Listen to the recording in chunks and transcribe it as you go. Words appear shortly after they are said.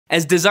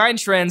As design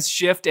trends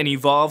shift and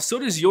evolve, so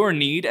does your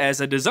need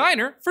as a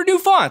designer for new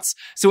fonts.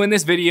 So in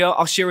this video,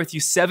 I'll share with you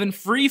 7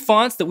 free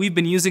fonts that we've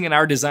been using in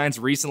our designs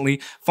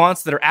recently,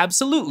 fonts that are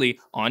absolutely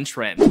on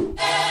trend.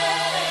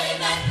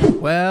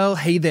 Well,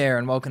 hey there,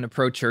 and welcome to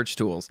Pro Church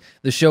Tools,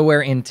 the show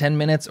where in 10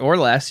 minutes or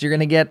less, you're going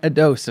to get a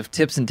dose of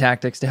tips and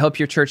tactics to help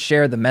your church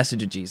share the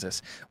message of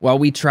Jesus, while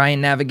we try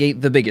and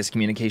navigate the biggest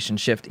communication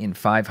shift in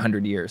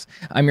 500 years.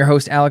 I'm your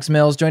host, Alex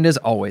Mills, joined as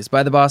always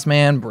by the boss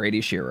man, Brady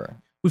Shearer.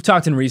 We've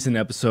talked in recent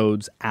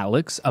episodes,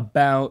 Alex,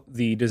 about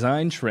the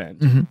design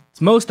trend.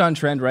 It's most on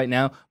trend right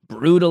now,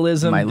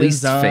 brutalism My design.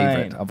 least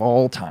favorite of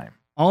all time.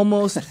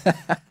 Most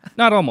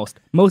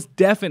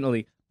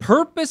definitely.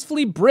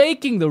 Purposefully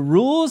breaking the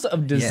rules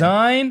of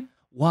design. Yeah.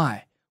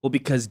 Why? Well,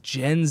 because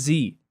Gen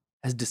Z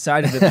has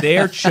decided that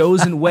their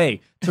chosen way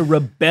to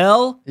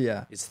rebel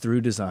is through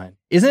design.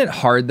 Isn't it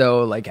hard,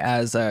 though, like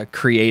as a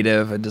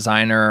creative, a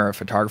designer, or a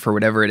photographer,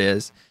 whatever it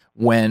is,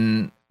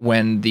 when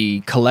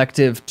the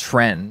collective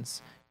trend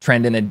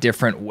in a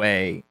different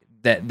way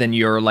than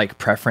your like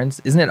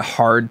preference? Isn't it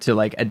hard to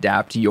like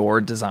adapt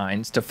your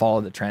designs to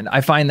follow the trend?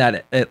 I find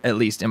that at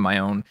least in my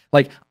own,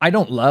 like, I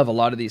don't love a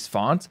lot of these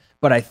fonts,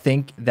 but I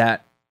think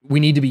that we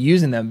need to be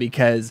using them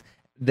because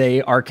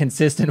they are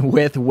consistent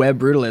with web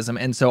brutalism.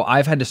 And so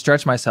I've had to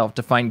stretch myself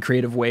to find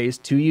creative ways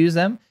to use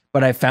them,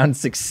 but I found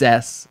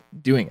success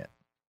doing it.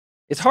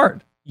 It's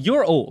hard.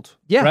 You're old,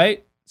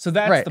 right? So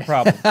that's the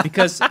problem.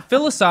 Because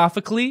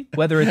philosophically,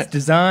 whether it's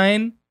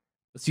design,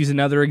 let's use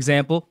another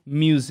example,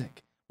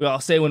 music. We all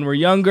say when we're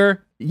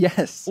younger,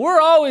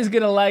 we're always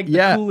going to like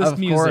the coolest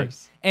music.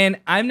 Course. And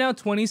I'm now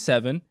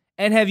 27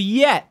 and have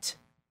yet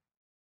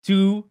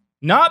to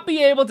not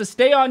be able to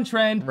stay on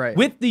trend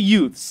with the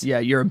youths. Yeah,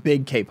 you're a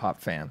big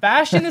K-pop fan.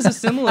 Fashion is a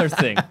similar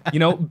thing. You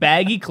know,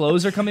 baggy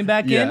clothes are coming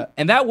back in,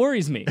 and that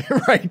worries me.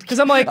 Because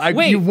I'm like,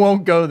 wait. You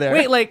won't go there.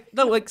 Wait,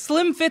 like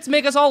slim fits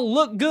make us all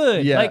look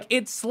good. Yeah. Like,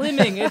 it's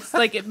slimming. It's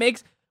like, it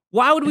makes...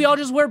 Why would we all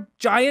just wear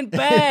giant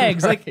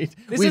bags? Like, this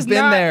We've is been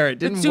not there. It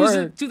didn't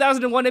work.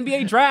 2001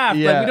 NBA draft.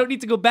 Like, we don't need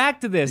to go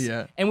back to this.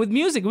 Yeah. And with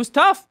music, it was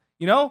tough,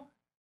 you know?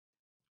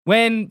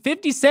 When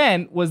 50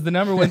 Cent was the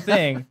number one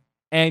thing,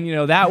 and, you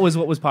know, that was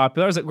what was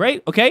popular, I was like,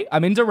 great, okay,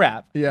 I'm into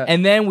rap. Yeah.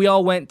 And then we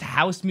all went to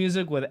house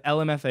music with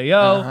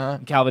LMFAO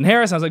and Calvin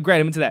Harris. I was like, great,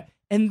 I'm into that.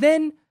 And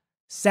then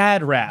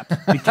sad rap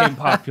became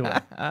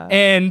popular.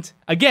 And,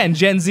 again,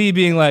 Gen Z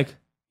being like,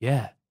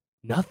 yeah.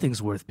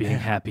 Nothing's worth being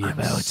happy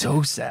about. I'm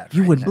so sad.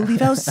 You wouldn't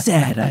believe how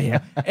sad I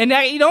am. And now,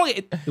 you know,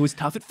 it was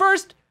tough at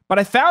first, but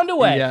I found a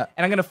way. Yeah.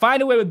 And I'm going to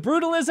find a way with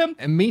brutalism.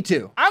 And me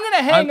too. I'm going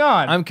to hang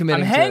on. I'm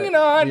committing to it. I'm hanging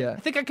on. Yeah. I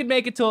think I could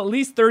make it till at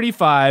least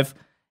 35.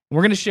 And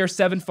we're going to share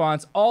 7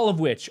 fonts, all of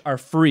which are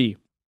free.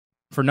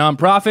 For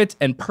nonprofit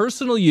and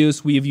personal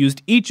use, we have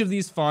used each of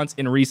these fonts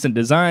in recent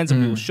designs,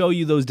 and we will show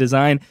you those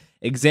design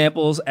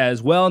examples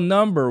as well.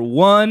 Number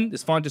 1,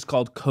 this font is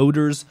called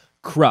Coder's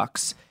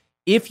Crux.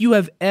 If you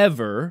have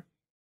ever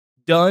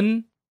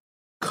done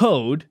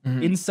code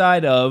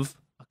inside of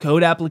a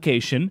code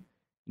application,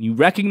 you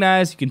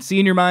recognize, you can see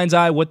in your mind's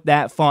eye what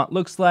that font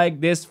looks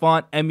like. This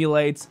font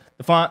emulates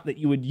the font that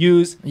you would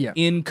use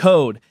in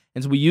code.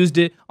 And so we used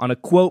it on a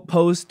quote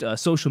post, a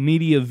social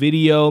media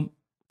video,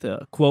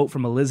 the quote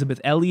from Elizabeth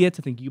Elliot.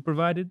 I think you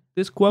provided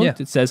this quote. Yeah.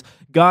 It says,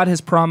 God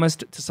has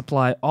promised to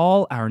supply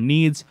all our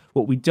needs.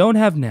 What we don't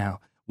have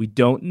now, we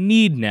don't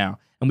need now.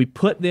 And we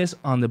put this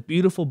on the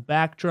beautiful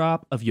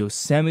backdrop of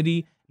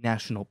Yosemite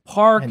National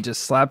Park. And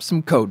just slap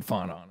some code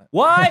font on it.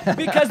 Why?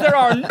 Because there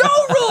are no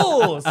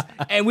rules!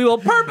 And we will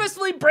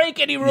purposely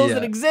break any rules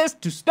that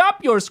exist to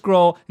stop your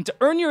scroll and to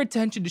earn your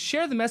attention, to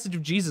share the message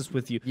of Jesus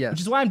with you. Yes. Which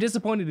is why I'm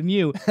disappointed in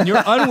you and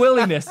your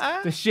unwillingness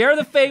to share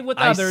the faith with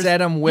others. I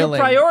said I'm willing.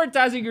 You're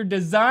prioritizing your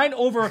design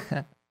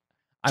over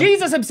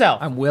Jesus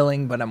himself. I'm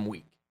willing, but I'm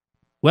weak.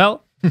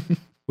 Well,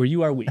 where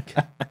you are weak.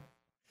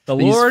 The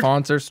These Lord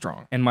fonts are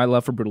strong. And my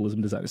love for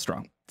brutalism design is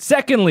strong.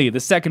 Secondly, the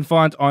second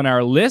font on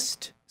our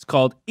list is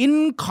called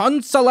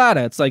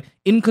Inconsolata. It's like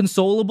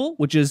inconsolable,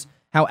 which is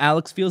how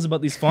Alex feels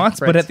about these fonts,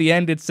 but at the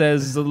end it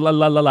says la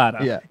la la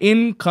la. Yeah.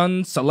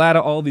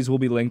 Inconsolata. All these will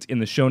be linked in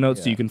the show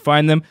notes so you can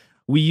find them.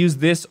 We use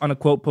this on a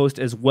quote post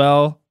as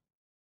well.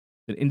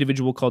 An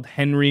individual called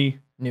Henry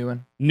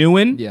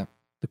Newen. Yeah.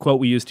 The quote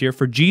we used here: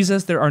 for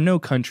Jesus, there are no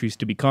countries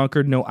to be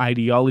conquered, no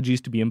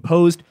ideologies to be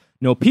imposed,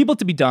 no people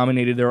to be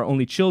dominated. There are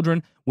only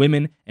children,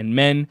 women, and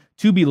men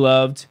to be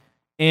loved.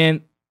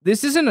 And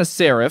this isn't a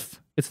serif.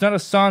 It's not a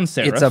sans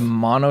serif. It's a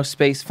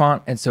monospace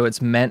font, and so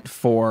it's meant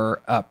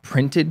for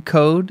printed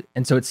code.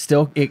 And so it's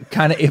still,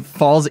 it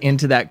falls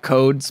into that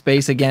code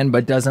space again,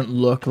 but doesn't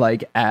look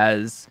like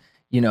as,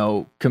 you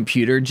know,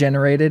 computer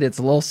generated. It's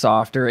a little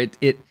softer.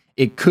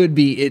 It could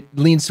be, it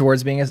leans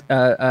towards being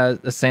a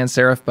sans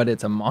serif, but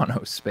it's a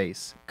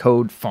monospace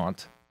code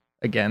font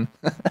again.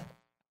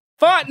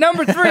 Font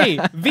number 3,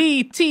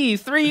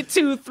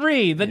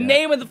 VT323. The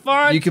name of the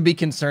font. You could be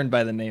concerned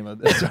by the name of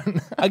this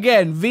one.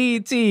 Again,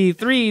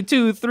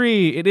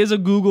 VT323. It is a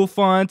Google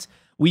font.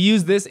 We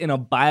use this in a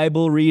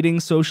Bible reading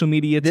social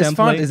media template. This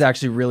font is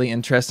actually really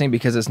interesting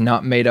because it's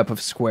not made up of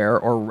square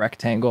or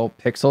rectangle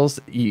pixels.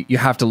 You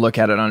have to look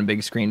at it on a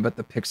big screen, but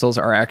the pixels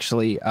are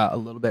actually a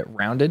little bit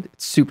rounded.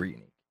 It's super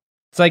unique.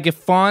 It's like if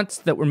fonts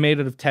that were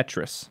made out of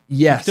Tetris.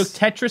 Yes. You took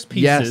Tetris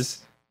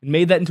pieces and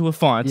made that into a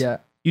font. Yeah.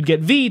 You'd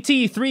get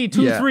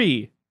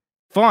VT323.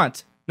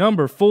 Font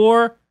number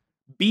 4,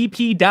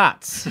 BP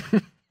dots.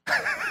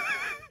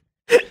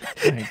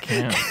 I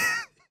can't.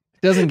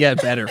 It doesn't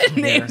get better. The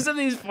names of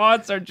these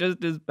fonts are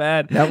just as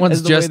bad. That one's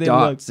as the way just they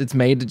dots. look. It's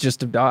made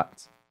just of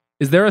dots.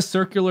 Is there a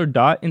circular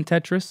dot in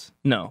Tetris?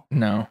 No.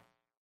 No.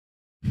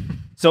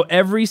 So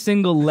every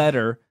single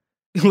letter,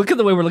 look at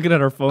the way we're looking at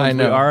our phones. I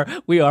know.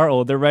 We are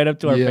old. They're right up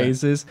to our Yeah.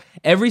 faces.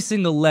 Every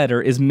single letter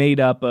is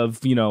made up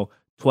of,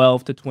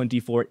 12 to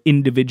 24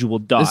 individual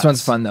dots. This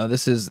one's fun though.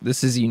 This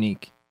is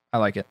unique. I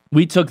like it.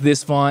 We took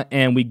this font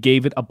and we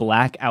gave it a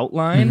black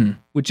outline,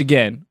 which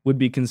again would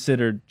be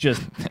considered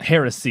just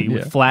heresy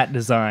with flat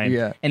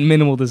design and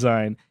minimal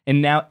design.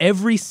 And now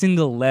every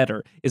single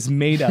letter is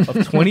made up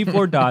of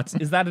 24 dots.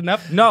 Is that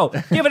enough? No.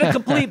 Give it a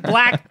complete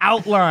black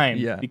outline.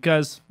 Yeah.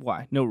 Because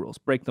why? No rules.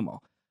 Break them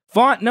all.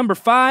 Font number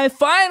 5,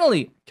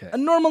 finally, a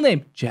normal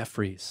name,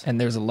 Jeffries.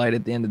 And there's a light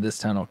at the end of this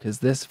tunnel because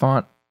this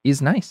font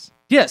is nice.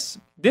 Yes,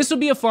 this would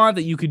be a font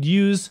that you could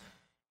use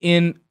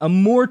in a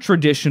more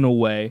traditional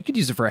way. You could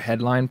use it for a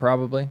headline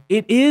probably.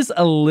 It is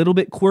a little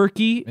bit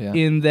quirky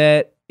in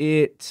that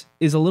it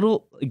is a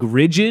little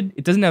rigid.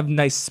 It doesn't have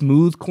nice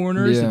smooth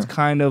corners. Yeah. It's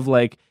kind of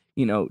like,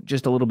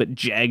 just a little bit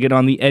jagged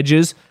on the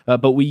edges.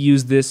 But we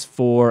use this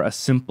for a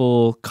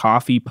simple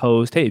coffee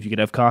post. Hey, if you could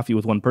have coffee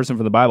with one person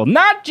from the Bible,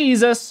 not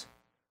Jesus,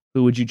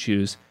 who would you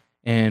choose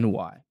and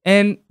why?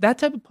 And that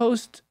type of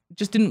post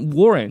just didn't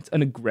warrant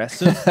an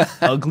aggressive,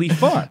 ugly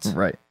font.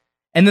 Right.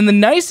 And then the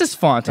nicest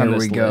font on There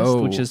this we go.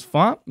 list, which is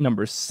font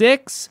number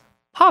 6,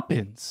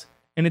 Poppins.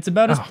 And it's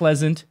about as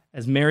pleasant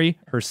as Mary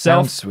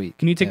herself. Sounds sweet.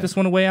 Can you take this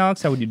one away,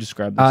 Alex? How would you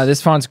describe this?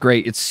 This font's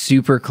great. It's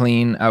super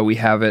clean. We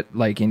have it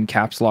like in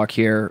caps lock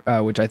here,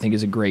 which I think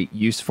is a great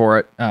use for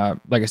it.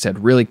 Like I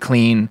said, really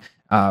clean,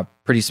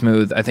 pretty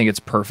smooth. I think it's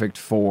perfect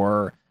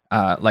for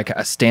like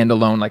a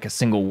standalone, like a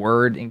single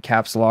word in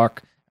caps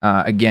lock.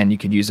 Again, you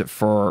could use it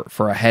for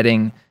a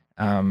heading.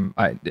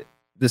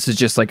 This is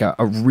just like a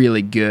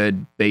really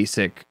good,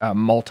 basic,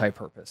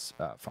 multi-purpose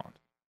font.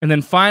 And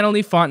then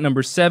finally, font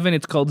number 7,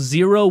 it's called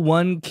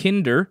 01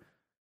 Kinder.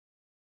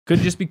 Could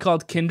just be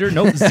called Kinder.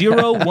 Nope,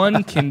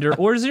 01 Kinder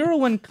or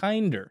 01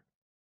 Kinder.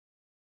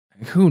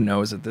 Who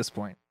knows at this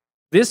point?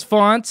 This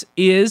font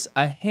is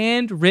a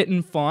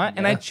handwritten font,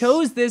 and I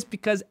chose this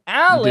because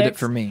Alex did it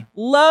for me.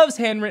 Loves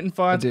handwritten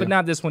fonts, but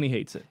not this one. He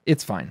hates it.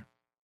 It's fine.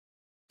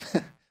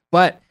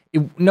 But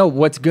no,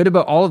 what's good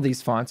about all of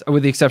these fonts,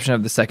 with the exception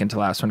of the second to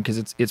last one, because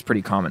it's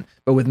pretty common,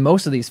 but with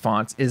most of these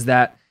fonts is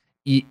that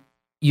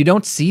you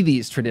don't see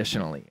these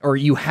traditionally, or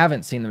you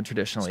haven't seen them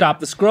traditionally. Stop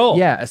the scroll.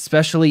 Yeah,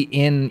 especially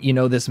in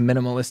this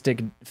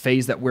minimalistic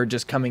phase that we're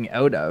just coming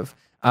out of.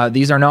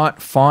 These are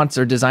not fonts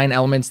or design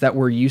elements that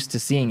we're used to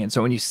seeing, and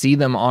so when you see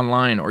them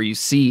online, or you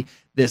see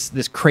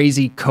this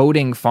crazy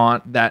coding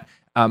font that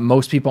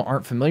most people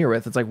aren't familiar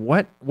with, it's like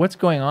what's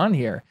going on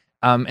here?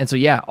 And so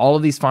yeah, all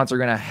of these fonts are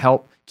going to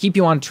help keep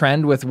you on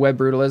trend with web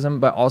brutalism,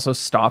 but also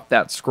stop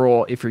that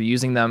scroll if you're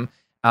using them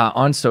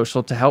on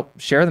social to help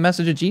share the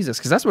message of Jesus,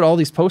 because that's what all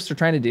these posts are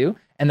trying to do,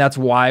 and that's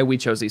why we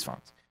chose these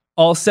fonts.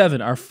 All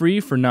 7 are free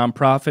for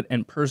nonprofit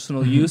and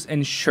personal use,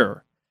 and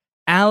sure,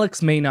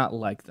 Alex may not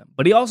like them,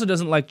 but he also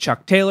doesn't like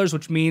Chuck Taylor's,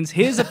 which means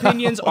his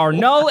opinions are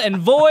null and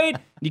void.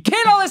 You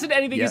cannot listen to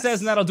anything he says,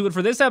 and that'll do it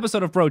for this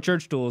episode of Pro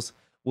Church Tools.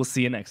 We'll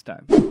see you next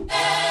time.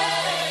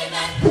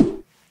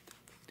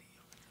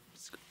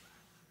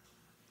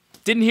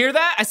 Didn't hear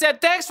that? I said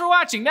thanks for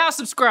watching. Now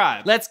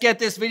subscribe. Let's get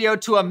this video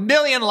to 1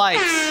 million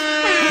likes.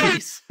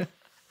 Please.